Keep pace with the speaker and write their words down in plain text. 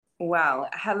Well,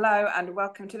 hello and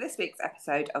welcome to this week's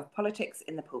episode of Politics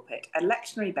in the Pulpit, a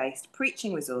lectionary based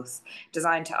preaching resource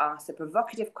designed to ask the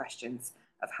provocative questions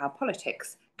of how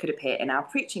politics could appear in our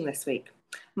preaching this week.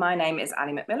 My name is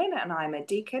Ali Macmillan and I'm a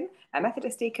deacon, a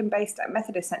Methodist deacon based at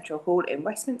Methodist Central Hall in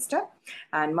Westminster.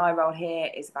 And my role here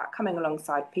is about coming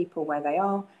alongside people where they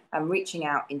are and reaching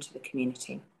out into the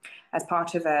community. As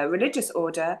part of a religious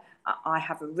order, I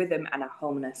have a rhythm and a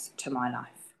wholeness to my life.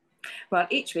 Well,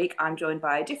 each week I'm joined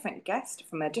by a different guest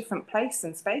from a different place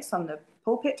and space on the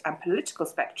pulpit and political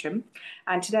spectrum.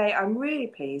 And today I'm really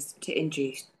pleased to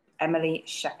introduce Emily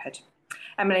Shepherd.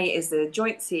 Emily is the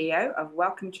joint CEO of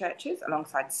Welcome Churches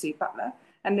alongside Sue Butler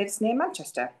and lives near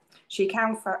Manchester. She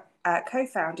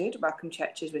co-founded Welcome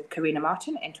Churches with Karina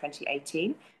Martin in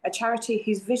 2018, a charity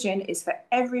whose vision is for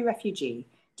every refugee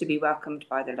to be welcomed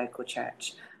by the local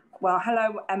church. Well,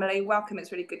 hello, Emily. Welcome.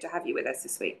 It's really good to have you with us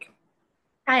this week.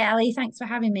 Hi, Ali. Thanks for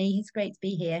having me. It's great to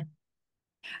be here.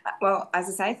 Well, as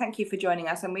I say, thank you for joining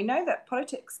us. And we know that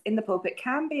politics in the pulpit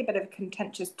can be a bit of a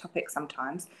contentious topic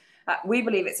sometimes. We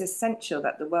believe it's essential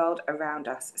that the world around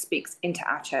us speaks into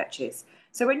our churches.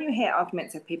 So when you hear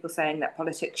arguments of people saying that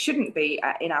politics shouldn't be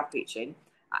in our preaching,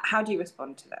 how do you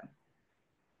respond to them?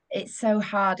 It's so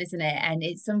hard, isn't it? And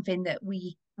it's something that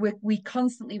we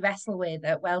constantly wrestle with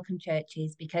at Welcome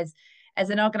Churches because as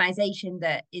an organisation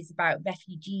that is about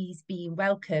refugees being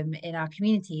welcome in our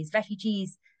communities,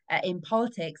 refugees in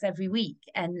politics every week.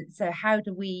 And so how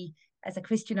do we, as a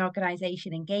Christian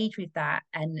organisation, engage with that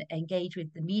and engage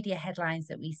with the media headlines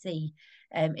that we see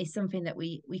is something that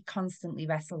we constantly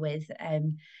wrestle with.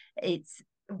 It's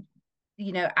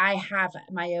I have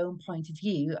my own point of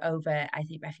view over, I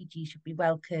think refugees should be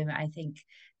welcome. I think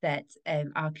that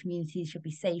our communities should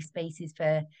be safe spaces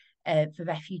for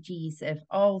refugees of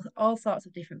all sorts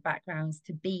of different backgrounds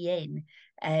to be in.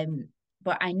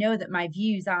 But I know that my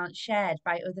views aren't shared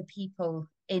by other people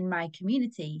in my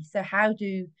community. So how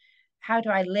do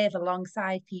I live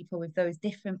alongside people with those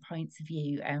different points of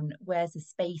view, and where's the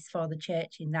space for the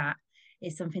church in that?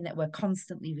 Is something that we're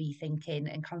constantly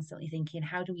rethinking and constantly thinking,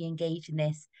 how do we engage in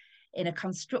this in a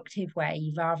constructive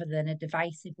way rather than a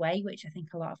divisive way, which I think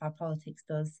a lot of our politics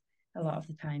does a lot of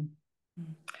the time.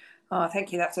 Oh,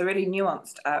 thank you. That's a really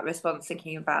nuanced response,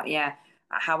 thinking about,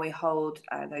 how we hold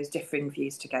those differing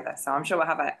views together. So I'm sure we'll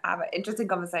have an interesting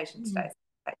conversation Mm. today.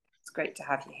 It's great to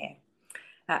have you here.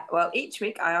 Well, each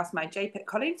week I ask my JPIT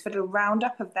colleagues for a little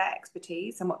roundup of their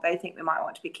expertise and what they think we might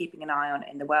want to be keeping an eye on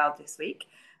in the world this week.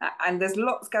 And there's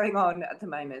lots going on at the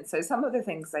moment. So some of the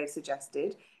things they've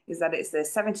suggested is that it's the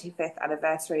 75th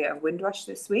anniversary of Windrush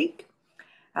this week.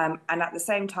 And at the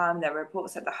same time, there are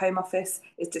reports that the Home Office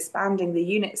is disbanding the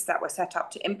units that were set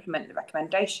up to implement the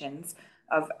recommendations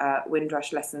of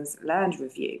Windrush Lessons Learned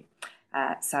Review.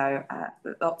 So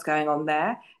lots going on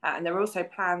there. And there are also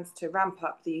plans to ramp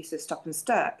up the use of stop and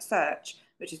search,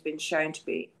 which has been shown to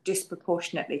be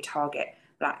disproportionately target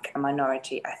Black and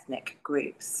minority ethnic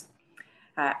groups.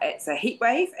 It's a heat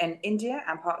wave in India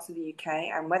and parts of the UK,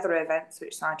 and weather events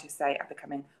which scientists say are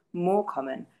becoming more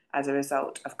common as a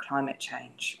result of climate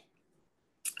change.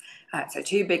 So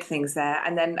two big things there.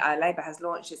 And then Labour has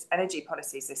launched its energy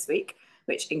policies this week,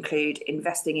 which include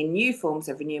investing in new forms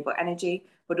of renewable energy,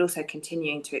 but also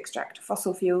continuing to extract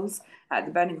fossil fuels,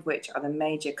 the burning of which are the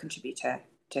major contributor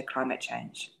to climate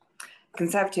change.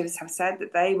 Conservatives have said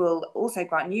that they will also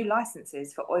grant new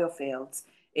licences for oil fields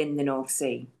in the North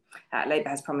Sea. Labour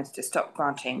has promised to stop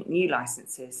granting new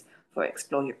licences for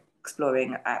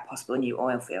exploring possible new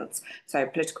oil fields. So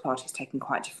political parties taking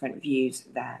quite different views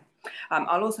there.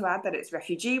 I'll also add that it's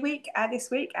Refugee Week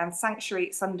this week and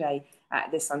Sanctuary Sunday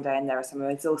this Sunday, and there are some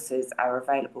resources are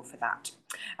available for that.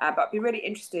 But I'd be really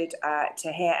interested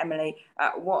to hear, Emily,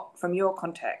 what from your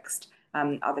context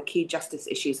are the key justice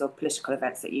issues or political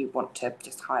events that you want to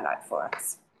just highlight for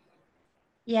us?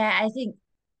 Yeah, I think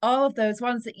all of those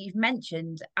ones that you've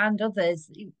mentioned and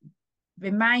others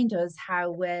remind us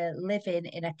how we're living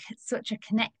in such a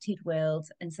connected world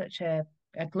and such a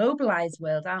globalized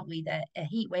world, aren't we? That a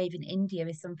heat wave in India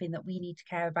is something that we need to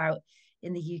care about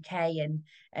in the UK,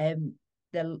 and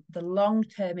the long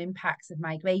term impacts of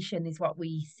migration is what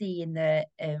we see in the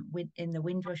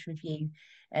Windrush review.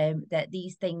 That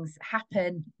these things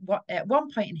happen at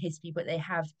one point in history, but they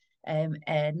have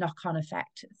a knock-on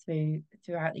effect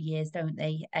throughout the years, don't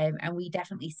they? And we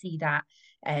definitely see that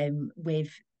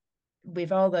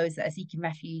with all those that are seeking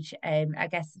refuge. I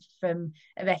guess from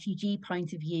a refugee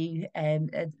point of view, a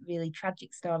really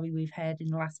tragic story we've heard in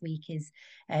the last week is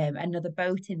another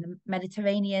boat in the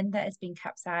Mediterranean that has been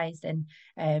capsized, and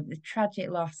the tragic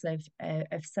loss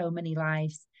of so many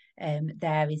lives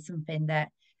there is something that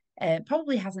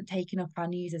probably hasn't taken up our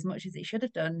news as much as it should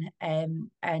have done. And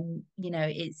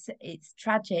it's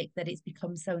tragic that it's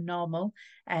become so normal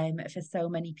for so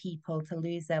many people to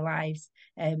lose their lives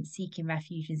seeking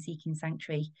refuge and seeking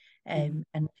sanctuary and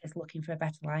just looking for a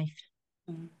better life.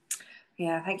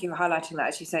 Yeah, thank you for highlighting that.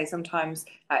 As you say, sometimes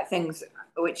things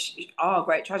which are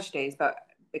great tragedies but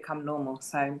become normal.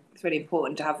 So it's really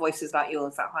important to have voices like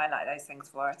yours that highlight those things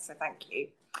for us. So thank you.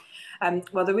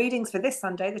 Well, the readings for this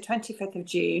Sunday, the 25th of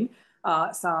June,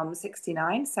 are Psalm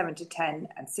 69, 7 to 10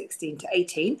 and 16 to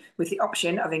 18, with the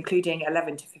option of including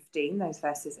 11 to 15, those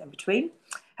verses in between.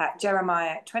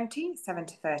 Jeremiah 20, 7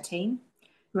 to 13,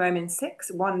 Romans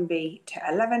 6, 1b to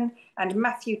 11, and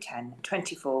Matthew 10,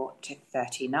 24 to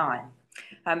 39.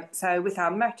 So with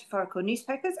our metaphorical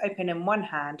newspapers open in one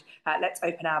hand, let's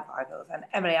open our Bibles. And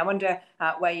Emily, I wonder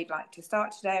where you'd like to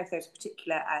start today, if there's a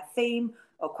particular theme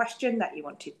or question that you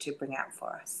wanted to bring out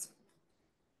for us.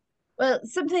 Well,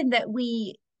 something that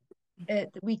we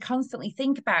constantly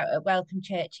think about at Welcome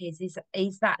Churches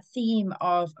is that theme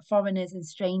of foreigners and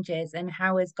strangers, and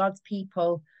how as God's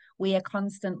people we are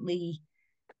constantly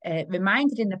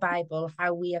reminded in the Bible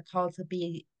how we are called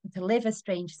to live as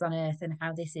strangers on earth, and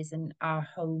how this isn't our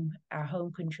home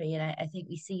country. And I think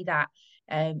we see that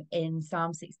in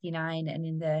Psalm 69 and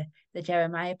in the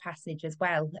Jeremiah passage as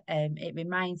well. It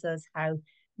reminds us how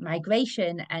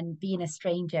migration and being a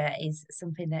stranger is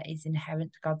something that is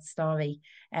inherent to God's story.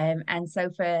 And so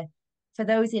for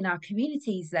those in our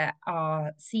communities that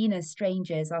are seen as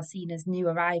strangers or seen as new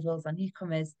arrivals or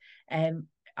newcomers,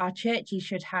 our churches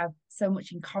should have so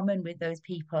much in common with those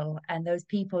people, and those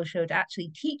people should actually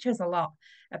teach us a lot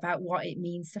about what it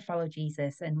means to follow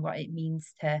Jesus and what it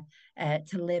means to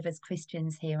live as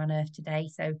Christians here on earth today.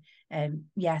 So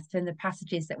yes, from the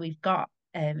passages that we've got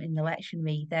in the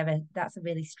lectionary, that's a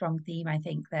really strong theme, I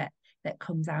think, that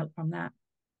comes out from that.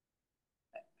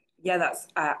 Yeah, that's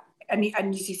and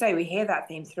as you say, we hear that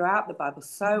theme throughout the Bible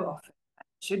so often.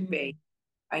 It should be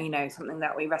something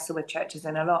that we wrestle with churches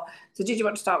in a lot. So did you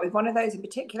want to start with one of those in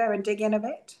particular and dig in a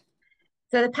bit?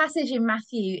 So the passage in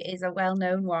Matthew is a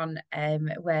well-known one,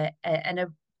 where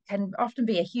can often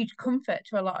be a huge comfort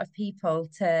to a lot of people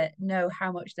to know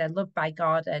how much they're loved by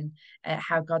God, and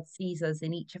how God sees us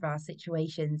in each of our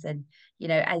situations. And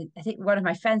I think one of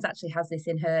my friends actually has this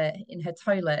in her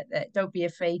toilet, that don't be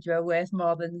afraid, you are worth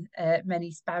more than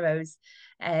many sparrows.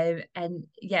 And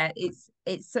yeah,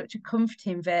 it's such a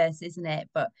comforting verse, isn't it?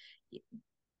 But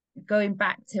going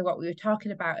back to what we were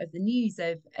talking about of the news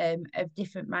of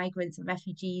different migrants and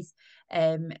refugees,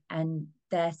 and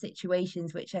their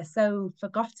situations, which are so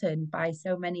forgotten by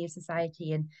so many of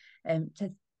society, and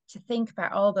to think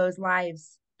about all those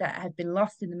lives that have been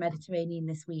lost in the Mediterranean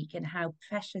this week, and how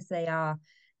precious they are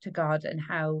to God, and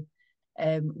how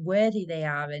worthy they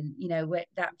are. And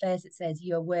that verse that says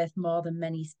you are worth more than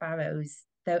many sparrows,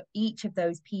 though each of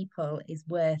those people is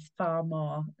worth far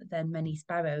more than many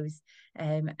sparrows.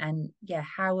 And yeah,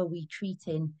 how are we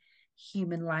treating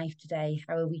human life today?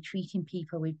 How are we treating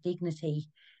people with dignity?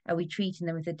 Are we treating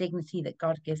them with the dignity that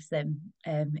God gives them?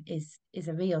 Is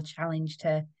a real challenge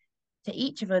to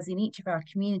each of us in each of our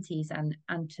communities,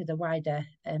 and to the wider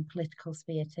political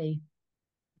sphere too.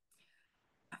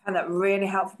 I find that really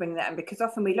helpful bringing that in, because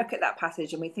often we look at that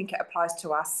passage and we think it applies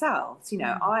to ourselves.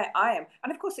 I am,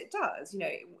 and of course it does.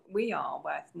 We are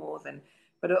worth more than,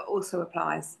 but it also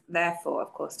applies, therefore,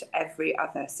 of course, to every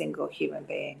other single human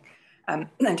being. And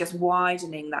just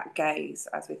widening that gaze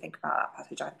as we think about that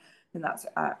passage, I think that's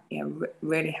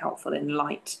really helpful in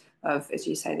light of, as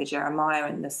you say, the Jeremiah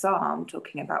and the Psalm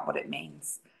talking about what it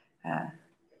means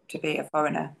to be a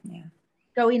foreigner. Yeah.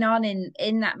 Going on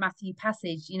in that Matthew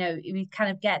passage, we kind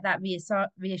of get that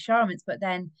reassurance, but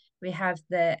then we have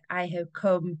the I have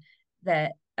come,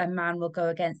 that a man will go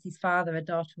against his father, a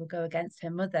daughter will go against her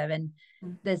mother, and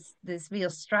there's real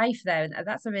strife there, and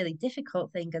that's a really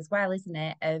difficult thing as well, isn't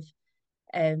it? Of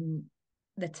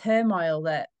the turmoil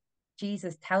that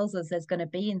Jesus tells us there's going to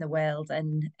be in the world,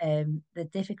 and the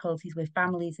difficulties with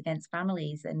families against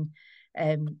families, and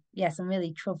some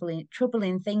really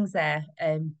troubling things there.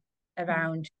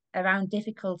 Around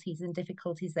difficulties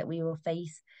that we will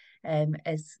face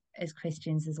as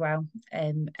Christians as well.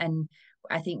 And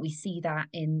I think we see that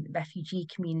in refugee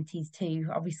communities too.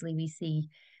 Obviously, we see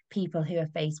people who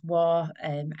have faced war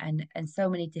and so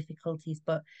many difficulties,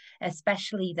 but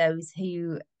especially those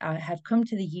who have come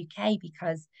to the UK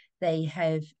because they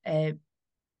have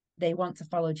they want to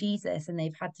follow Jesus, and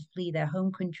they've had to flee their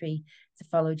home country to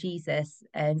follow Jesus.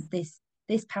 And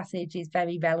this passage is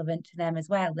very relevant to them as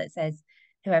well, that says,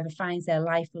 whoever finds their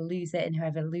life will lose it, and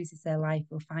whoever loses their life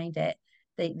will find it.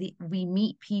 We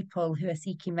meet people who are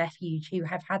seeking refuge, who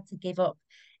have had to give up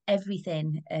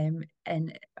everything,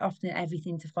 and often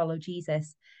everything to follow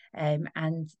Jesus,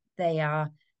 and they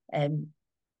are.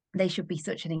 They should be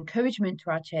such an encouragement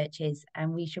to our churches,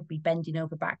 and we should be bending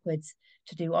over backwards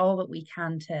to do all that we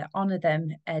can to honour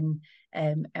them and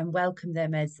welcome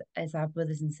them as our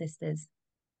brothers and sisters.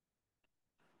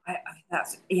 I think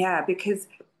that's, because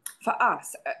for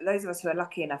us, those of us who are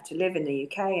lucky enough to live in the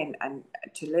UK and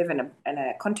to live in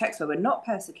a context where we're not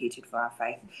persecuted for our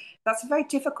faith, that's a very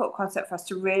difficult concept for us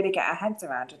to really get our heads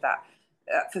around. That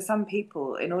for some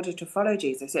people, in order to follow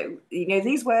Jesus,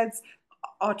 these words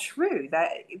are true.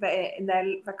 They're in their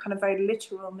kind of very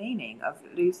literal meaning of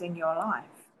losing your life.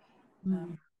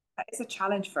 That is a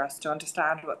challenge for us to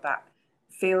understand what that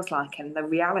feels like and the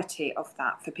reality of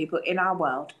that for people in our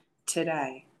world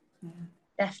today.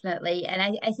 Definitely.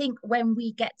 And I think when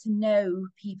we get to know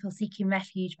people seeking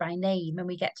refuge by name, and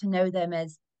we get to know them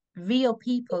as real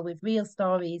people with real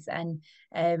stories, and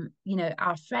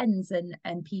our friends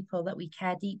and people that we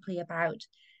care deeply about,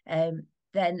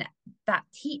 then that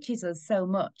teaches us so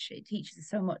much. It teaches us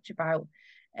so much about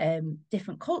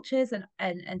different cultures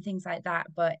and things like that,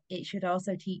 but it should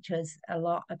also teach us a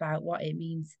lot about what it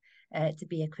means to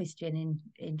be a Christian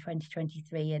in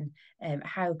 2023, and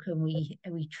how can we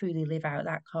truly live out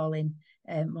that calling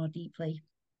more deeply.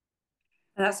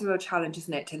 And that's a real challenge,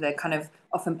 isn't it, to the kind of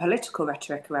often political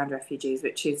rhetoric around refugees,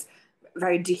 which is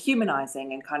very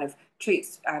dehumanizing and kind of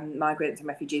treats migrants and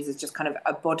refugees as just kind of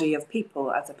a body of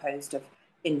people as opposed to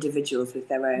individuals with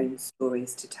their own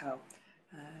stories to tell.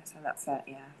 So that's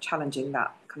challenging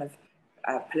that kind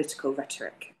of political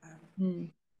rhetoric.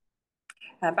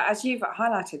 But as you've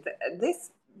highlighted,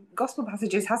 this gospel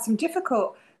passages has some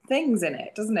difficult things in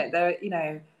it, doesn't it?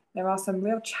 There are some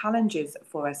real challenges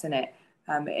for us in it,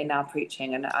 in our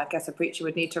preaching, and I guess a preacher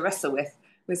would need to wrestle with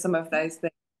some of those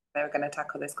things. They were going to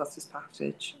tackle this gospel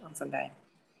passage on Sunday.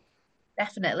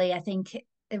 Definitely, I think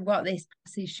what this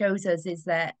passage shows us is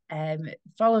that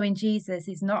following Jesus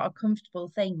is not a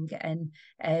comfortable thing, and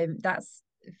that's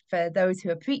for those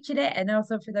who are preaching it, and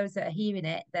also for those that are hearing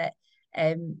it. That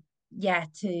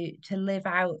to live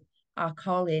out our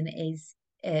calling is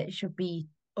should be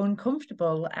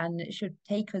uncomfortable, and should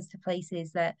take us to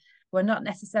places that we're not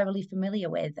necessarily familiar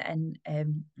with, and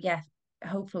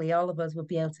hopefully all of us will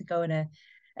be able to go on a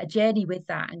journey with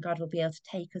that, and God will be able to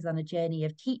take us on a journey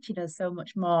of teaching us so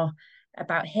much more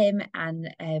about him, and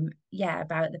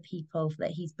about the people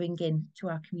that he's bringing to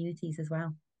our communities as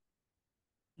well.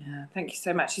 Yeah, thank you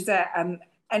so much. Is there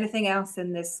anything else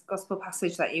in this gospel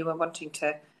passage that you were wanting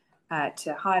to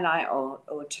highlight or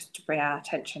just to bring our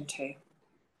attention to?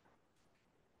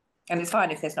 And it's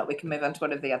fine if there's not, we can move on to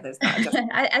one of the others. But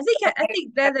I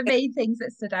think they're the main things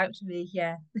that stood out to me.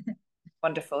 Yeah.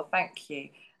 Wonderful, thank you.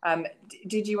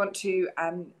 Did you want to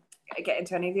get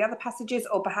into any of the other passages,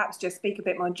 or perhaps just speak a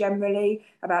bit more generally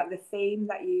about the theme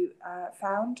that you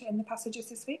found in the passages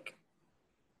this week?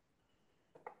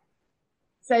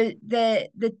 So the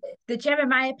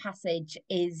Jeremiah passage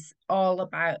is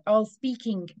all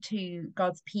speaking to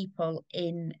God's people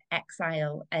in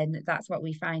exile, and that's what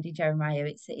we find in Jeremiah.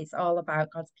 It's all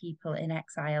about God's people in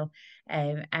exile,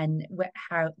 and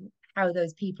how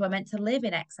those people are meant to live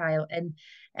in exile. And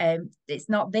it's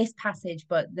not this passage,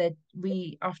 but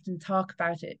we often talk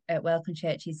about it at Welcome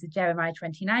Church, is the Jeremiah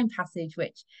 29 passage,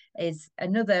 which is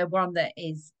another one that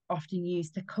is often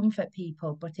used to comfort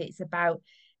people, but it's about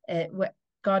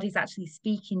God is actually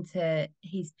speaking to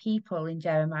his people in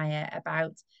Jeremiah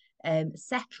about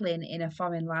settling in a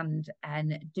foreign land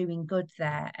and doing good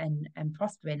there and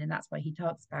prospering. And that's what he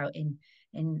talks about in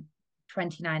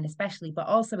 29 especially, but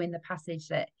also in the passage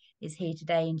that is here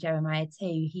today in Jeremiah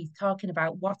 2, he's talking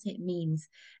about what it means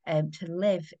to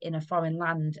live in a foreign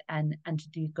land and to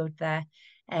do good there.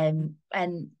 And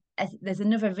there's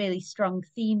another really strong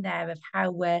theme there of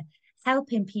how we're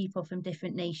helping people from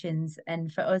different nations,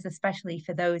 and for us, especially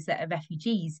for those that are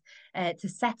refugees, to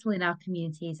settle in our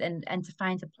communities and to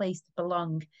find a place to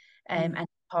belong and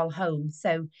call home.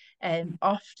 So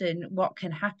often what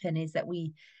can happen is that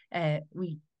we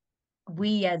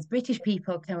as British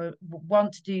people can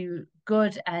want to do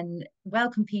good and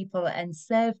welcome people and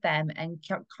serve them and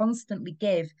constantly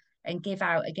give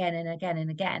out again and again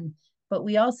and again. But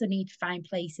we also need to find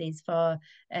places for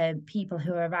people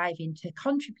who are arriving to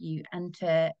contribute and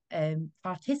to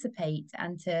participate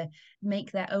and to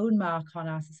make their own mark on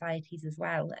our societies as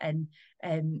well. And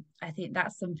I think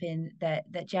that's something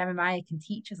that Jeremiah can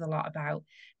teach us a lot about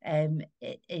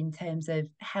in terms of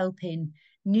helping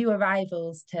new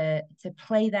arrivals to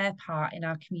play their part in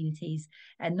our communities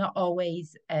and not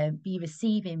always be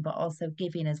receiving, but also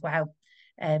giving as well.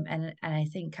 And I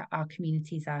think our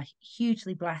communities are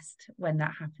hugely blessed when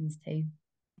that happens too.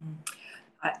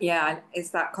 Yeah, it's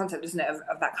that concept, isn't it,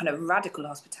 of that kind of radical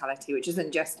hospitality, which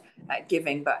isn't just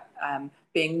giving, but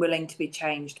being willing to be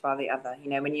changed by the other. You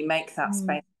know, when you make that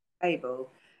space at the table,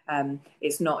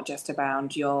 it's not just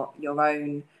about your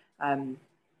own,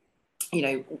 you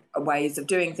know, ways of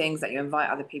doing things that you invite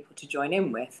other people to join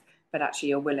in with, but actually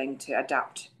you're willing to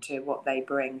adapt to what they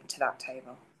bring to that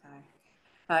table.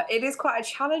 So, it is quite a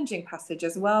challenging passage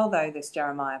as well, though, this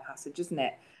Jeremiah passage, isn't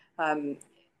it? Um,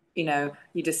 you know,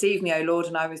 you deceived me, O Lord,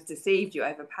 and I was deceived. You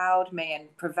overpowered me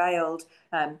and prevailed.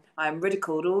 I am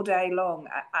ridiculed all day long.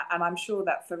 And I'm sure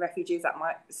that for refugees, that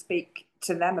might speak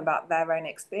to them about their own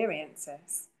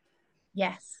experiences.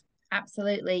 Yes,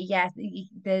 absolutely. Yeah,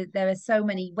 there are so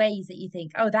many ways that you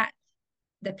think, oh, that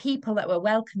the people that we're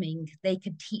welcoming, they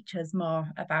could teach us more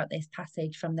about this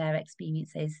passage from their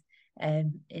experiences.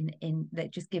 In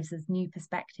that just gives us new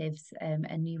perspectives and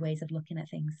new ways of looking at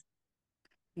things.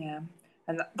 Yeah.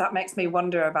 And that makes me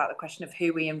wonder about the question of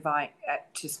who we invite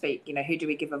to speak. You know, who do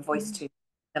we give a voice to in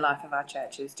the life of our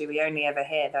churches? Do we only ever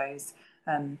hear those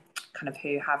kind of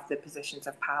who have the positions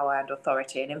of power and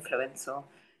authority and influence, or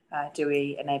do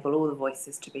we enable all the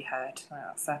voices to be heard?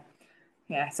 Well, so,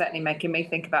 yeah, certainly making me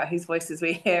think about whose voices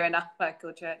we hear in our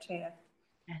local church here.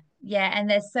 Yeah, and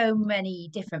there's so many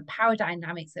different power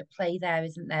dynamics at play there,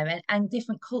 isn't there? And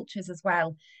different cultures as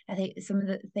well. I think some of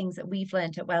the things that we've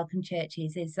learned at Welcome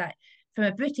Churches is that from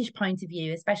a British point of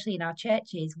view, especially in our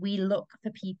churches, we look for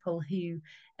people who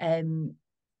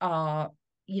are,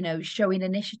 you know, showing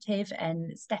initiative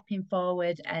and stepping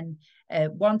forward and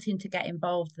wanting to get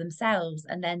involved themselves.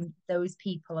 And then those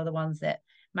people are the ones that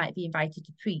might be invited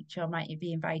to preach or might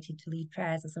be invited to lead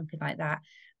prayers or something like that.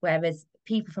 Whereas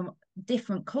people from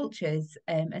different cultures,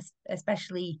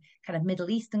 especially kind of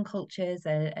Middle Eastern cultures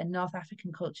and North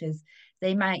African cultures,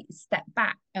 they might step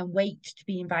back and wait to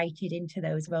be invited into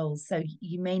those roles. So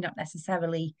you may not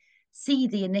necessarily see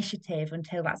the initiative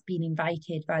until that's been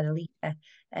invited by the leader.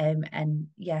 And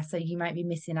yeah, so you might be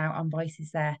missing out on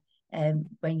voices there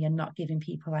when you're not giving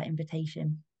people that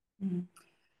invitation. Mm.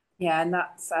 Yeah, and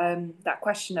that's that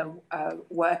question of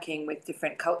working with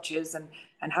different cultures and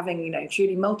having, you know,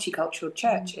 truly multicultural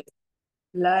churches,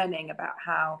 learning about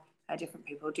how different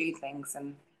people do things,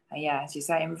 and yeah, as you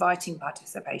say, inviting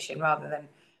participation rather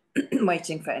than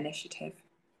waiting for initiative.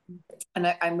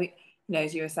 And we, you know,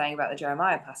 as you were saying about the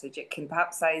Jeremiah passage, it can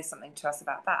perhaps say something to us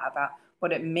about that, about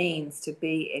what it means to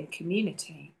be in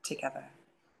community together.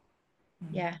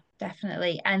 Yeah,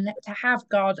 definitely. And to have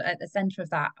God at the center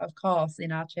of that, of course,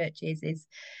 in our churches is,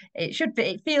 it should be,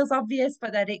 it feels obvious,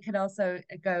 but then it can also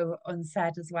go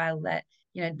unsaid as well that,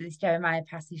 you know, this Jeremiah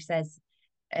passage says,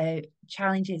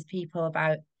 challenges people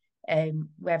about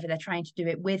whether they're trying to do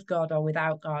it with God or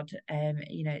without God.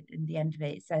 You know, in the end of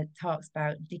it, it talks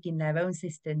about digging their own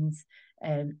cisterns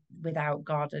without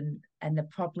God and the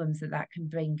problems that that can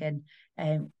bring,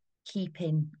 and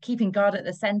keeping God at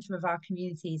the center of our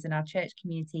communities and our church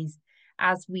communities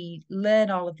as we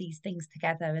learn all of these things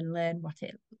together and learn what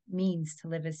it means to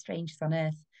live as strangers on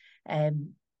earth.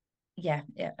 Yeah,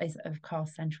 it is of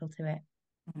course central to it.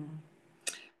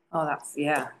 Oh, that's,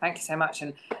 yeah. Thank you so much.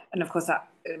 And of course that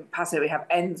passage we have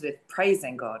ends with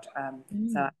praising God.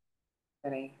 So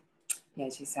really, yeah,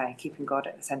 as you say, keeping God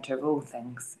at the centre of all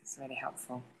things is really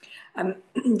helpful.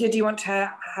 Did you want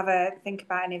to have a think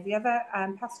about any of the other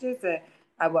passages?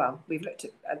 Well, we've looked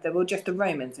at the just the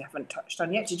Romans we haven't touched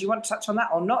on yet. Did you want to touch on that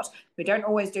or not? We don't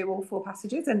always do all 4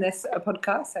 passages in this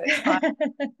podcast, so it's fine.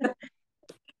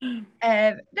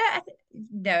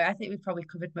 No, I think we've probably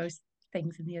covered most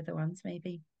things in the other ones,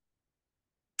 maybe.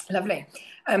 Lovely.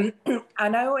 And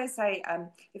I always say,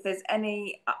 if there's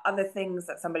any other things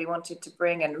that somebody wanted to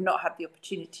bring and not had the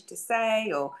opportunity to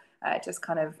say, or just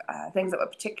kind of things that were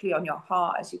particularly on your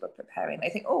heart as you were preparing, they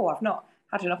think, oh, I've not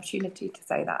had an opportunity to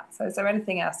say that. So is there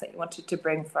anything else that you wanted to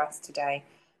bring for us today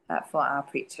for our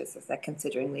preachers as they're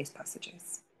considering these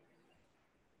passages?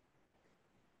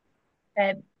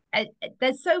 Um,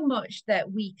 there's so much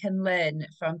that we can learn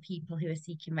from people who are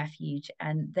seeking refuge,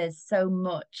 and there's so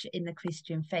much in the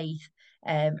Christian faith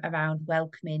around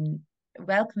welcoming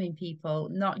people,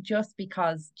 not just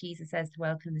because Jesus says to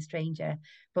welcome the stranger,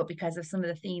 but because of some of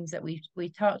the themes that we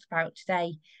talked about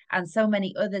today, and so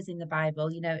many others in the Bible.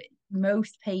 You know,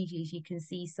 most pages you can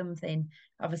see something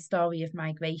of a story of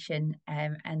migration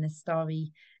and a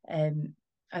story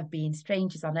of being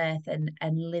strangers on earth and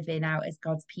living out as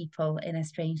God's people in a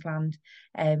strange land,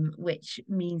 which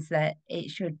means that it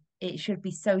should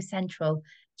be so central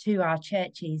to our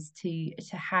churches to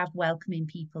have welcoming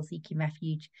people seeking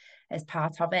refuge as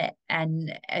part of it.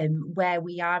 And where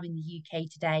we are in the UK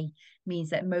today means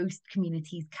that most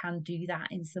communities can do that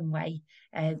in some way.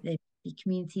 They've be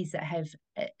communities that have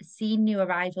seen new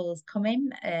arrivals come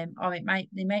in, or they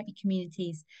might be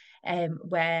communities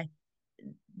where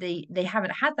they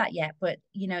haven't had that yet, but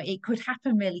it could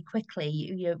happen really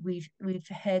quickly. We've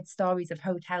heard stories of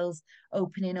hotels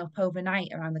opening up overnight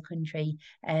around the country,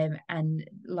 and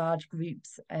large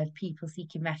groups of people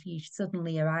seeking refuge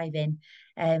suddenly arriving,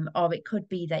 or it could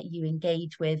be that you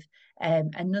engage with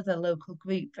another local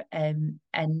group, and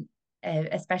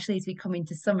especially as we come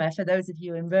into summer, for those of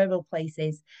you in rural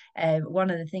places,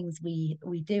 one of the things we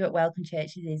do at Welcome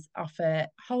Churches is offer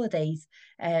holidays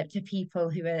to people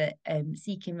who are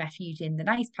seeking refuge in the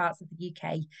nice parts of the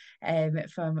UK,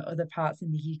 from other parts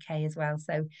in the UK as well.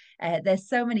 So there's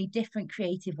so many different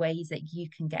creative ways that you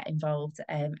can get involved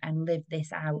and live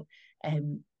this out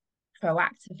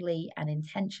proactively and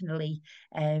intentionally,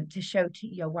 to show to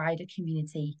your wider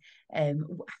community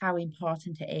how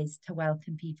important it is to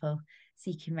welcome people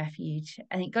seeking refuge.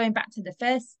 I think going back to the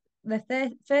first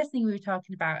thing we were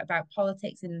talking about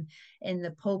politics in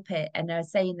the pulpit, and I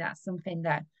was saying that's something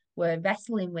that we're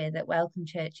wrestling with at Welcome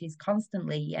Churches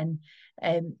constantly, and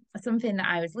something that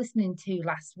I was listening to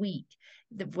last week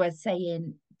that was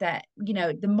saying that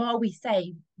the more we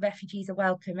say refugees are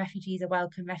welcome, refugees are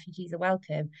welcome, refugees are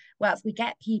welcome, whilst we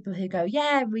get people who go,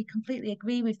 yeah, we completely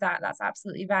agree with that, that's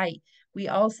absolutely right, we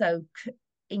also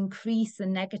increase the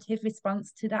negative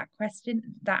response to that question,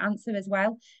 that answer as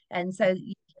well. And so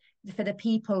for the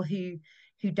people who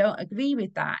don't agree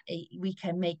with that, we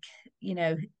can make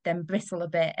them bristle a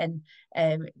bit, and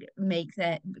make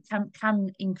that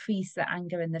can increase the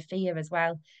anger and the fear as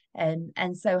well.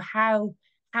 And so how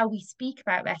we speak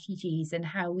about refugees, and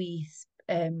how we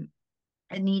it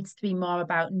needs to be more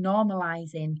about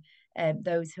normalizing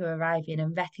those who are arriving,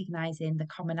 and recognizing the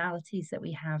commonalities that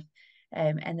we have,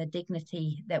 and the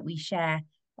dignity that we share,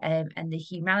 and the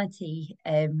humanity,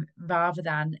 rather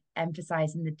than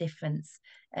emphasizing the difference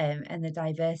and the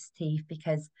diversity,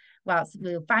 because whilst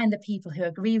we'll find the people who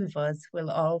agree with us, will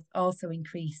also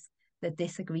increase the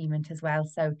disagreement as well.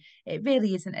 So it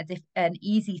really isn't an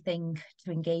easy thing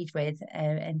to engage with,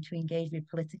 and to engage with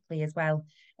politically as well.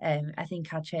 I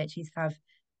think our churches have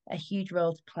a huge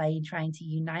role to play in trying to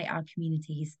unite our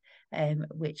communities,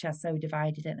 which are so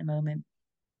divided at the moment.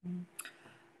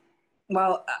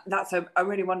 Well, that's a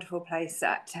really wonderful place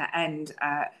to end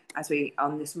as we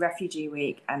on this Refugee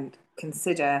Week, and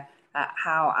consider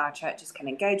how our churches can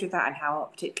engage with that, and how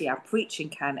particularly our preaching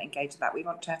can engage with that. We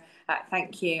want to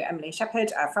thank you, Emily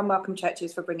Shepherd from Welcome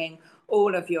Churches, for bringing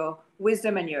all of your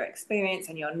wisdom and your experience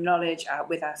and your knowledge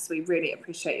with us. We really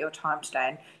appreciate your time today,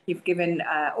 and you've given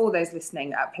all those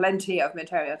listening plenty of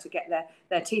material to get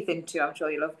their teeth into. I'm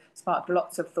sure you'll have sparked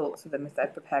lots of thoughts for them as they're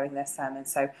preparing their sermon.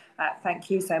 So thank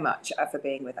you so much for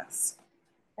being with us.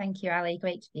 Thank you, Ali.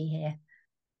 Great to be here.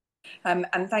 And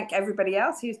thank everybody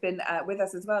else who's been with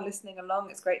us as well, listening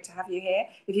along. It's great to have you here.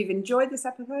 If you've enjoyed this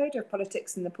episode of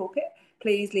Politics in the Pulpit,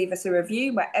 please leave us a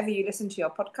review wherever you listen to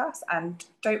your podcast, and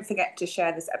don't forget to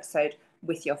share this episode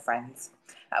with your friends.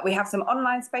 We have some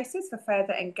online spaces for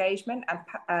further engagement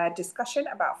and discussion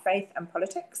about faith and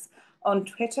politics on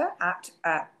Twitter at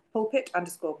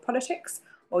pulpit_politics,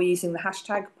 or using the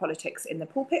hashtag politics in the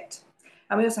pulpit.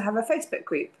 And we also have a Facebook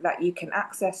group that you can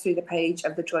access through the page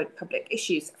of the Joint Public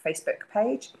Issues Facebook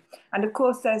page. And of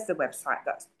course, there's the website,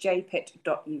 that's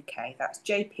jpit.uk, that's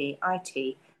jpit.uk.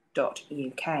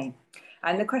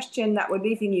 And the question that we're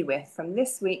leaving you with from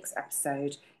this week's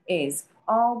episode is,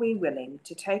 are we willing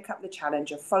to take up the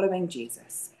challenge of following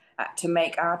Jesus to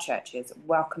make our churches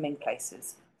welcoming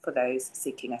places for those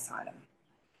seeking asylum?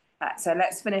 So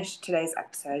let's finish today's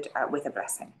episode with a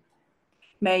blessing.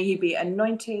 May you be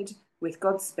anointed with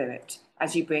God's Spirit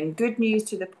as you bring good news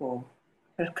to the poor,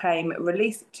 proclaim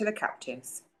release to the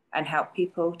captives, and help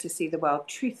people to see the world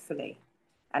truthfully,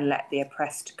 and let the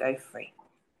oppressed go free.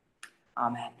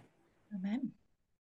 Amen. Amen.